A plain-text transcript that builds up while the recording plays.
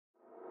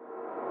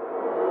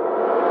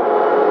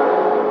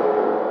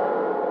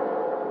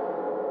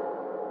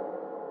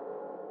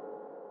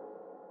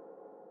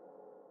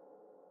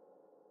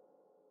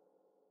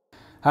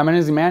Hi, my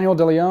name is Emmanuel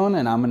De Leon,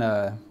 and I'm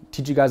gonna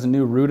teach you guys a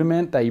new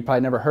rudiment that you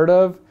probably never heard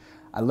of.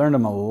 I learned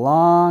them a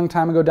long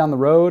time ago down the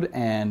road,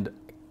 and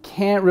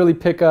can't really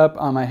pick up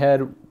on my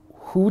head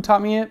who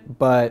taught me it,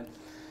 but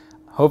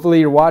hopefully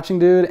you're watching,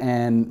 dude,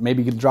 and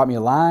maybe you could drop me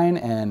a line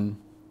and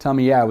tell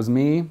me, yeah, it was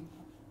me.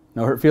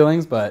 No hurt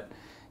feelings, but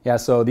yeah,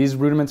 so these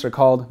rudiments are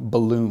called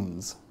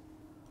balloons.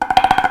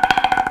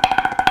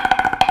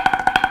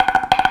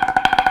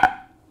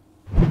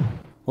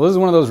 Well, this is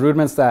one of those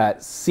rudiments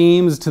that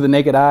seems to the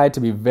naked eye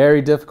to be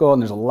very difficult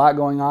and there's a lot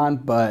going on,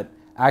 but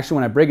actually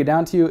when I break it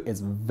down to you,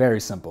 it's very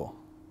simple.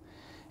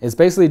 It's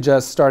basically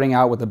just starting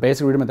out with the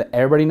basic rudiment that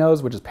everybody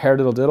knows, which is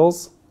paradiddle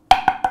diddles,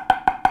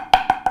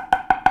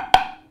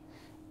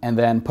 and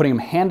then putting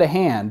them hand to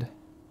hand,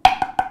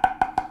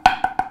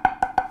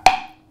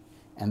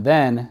 and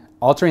then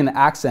altering the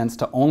accents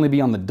to only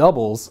be on the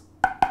doubles,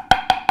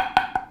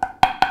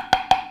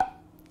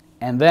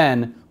 and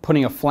then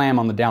putting a flam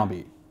on the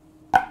downbeat.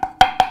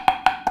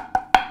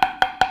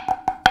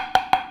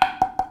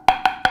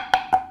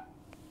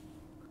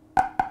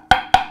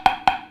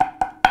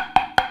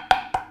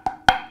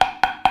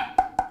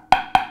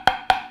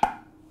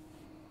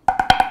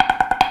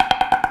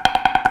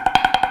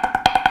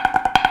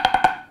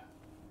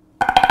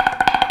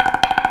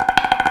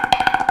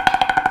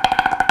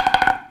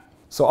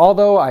 So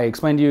although I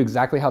explained to you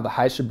exactly how the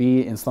height should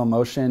be in slow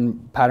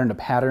motion, pattern to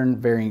pattern,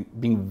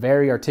 being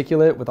very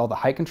articulate with all the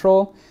height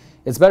control,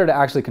 it's better to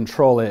actually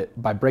control it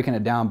by breaking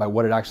it down by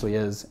what it actually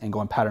is and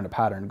going pattern to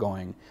pattern,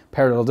 going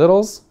paradiddle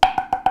diddles,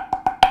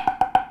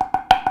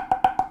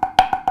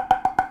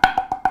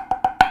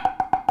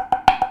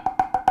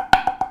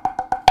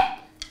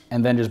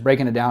 and then just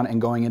breaking it down and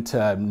going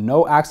into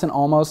no accent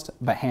almost,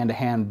 but hand to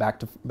hand,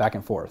 back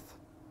and forth.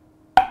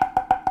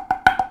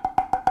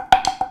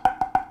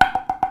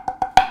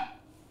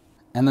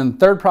 And then the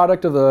third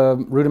product of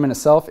the rudiment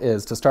itself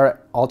is to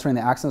start altering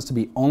the accents to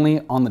be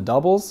only on the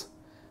doubles,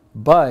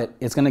 but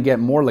it's going to get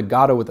more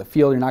legato with the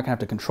feel. You're not going to have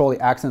to control the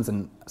accents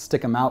and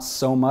stick them out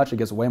so much. It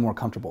gets way more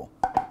comfortable.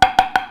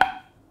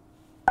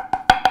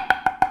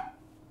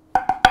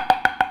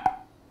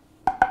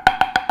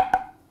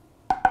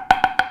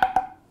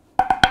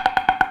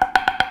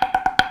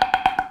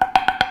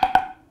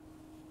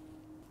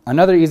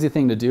 Another easy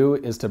thing to do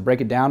is to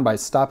break it down by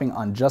stopping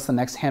on just the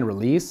next hand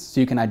release,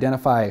 so you can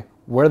identify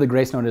where the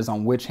grace note is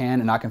on which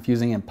hand and not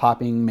confusing and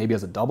popping maybe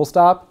as a double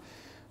stop,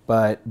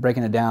 but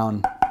breaking it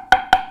down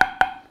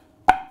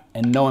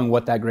and knowing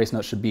what that grace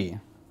note should be.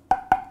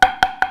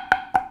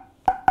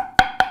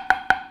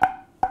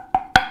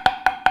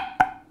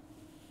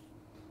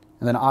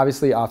 And then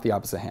obviously off the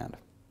opposite hand.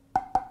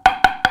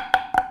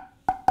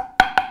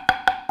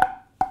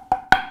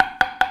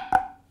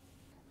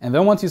 And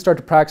then once you start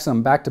to practice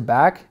them back to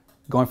back,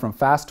 going from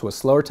fast to a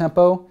slower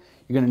tempo,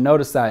 you're going to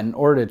notice that in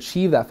order to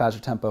achieve that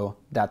faster tempo,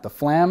 that the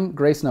flam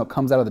grace note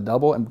comes out of the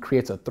double and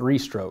creates a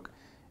 3-stroke.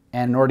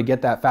 And in order to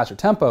get that faster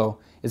tempo,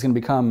 it's going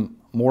to become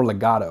more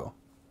legato.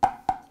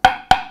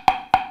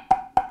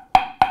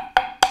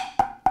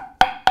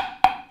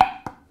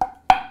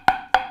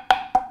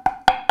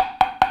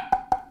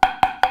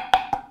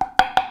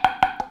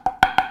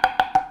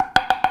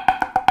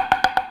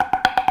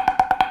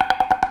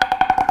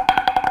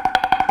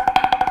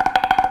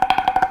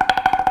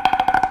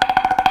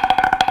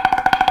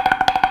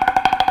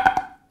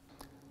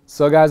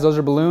 So guys, those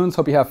are balloons.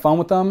 Hope you have fun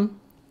with them.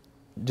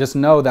 Just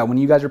know that when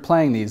you guys are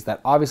playing these, that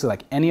obviously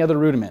like any other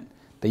rudiment,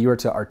 that you are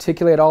to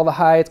articulate all the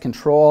heights,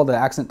 control the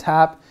accent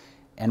tap,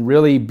 and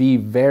really be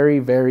very,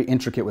 very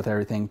intricate with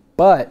everything.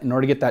 But in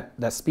order to get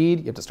that speed,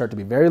 you have to start to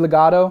be very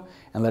legato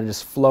and let it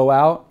just flow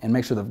out and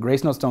make sure the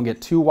grace notes don't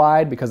get too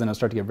wide, because then it'll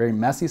start to get very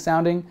messy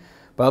sounding.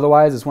 But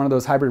otherwise, it's one of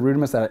those hybrid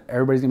rudiments that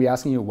everybody's gonna be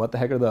asking you, what the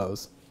heck are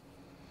those?